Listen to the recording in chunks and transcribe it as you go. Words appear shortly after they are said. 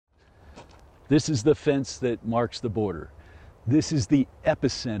This is the fence that marks the border. This is the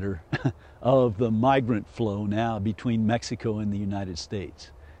epicenter of the migrant flow now between Mexico and the United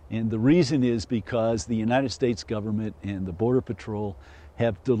States. And the reason is because the United States government and the Border Patrol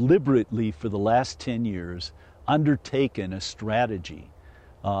have deliberately, for the last 10 years, undertaken a strategy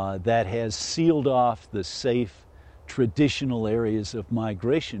that has sealed off the safe, traditional areas of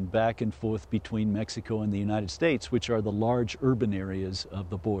migration back and forth between Mexico and the United States, which are the large urban areas of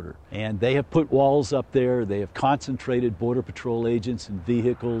the border. And they have put walls up there. They have concentrated Border Patrol agents and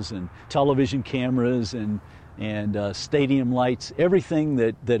vehicles and television cameras and stadium lights, everything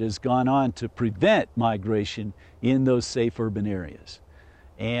that has gone on to prevent migration in those safe urban areas.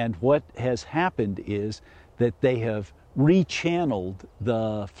 And what has happened is that they have rechanneled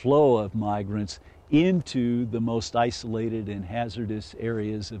the flow of migrants into the most isolated and hazardous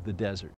areas of the desert.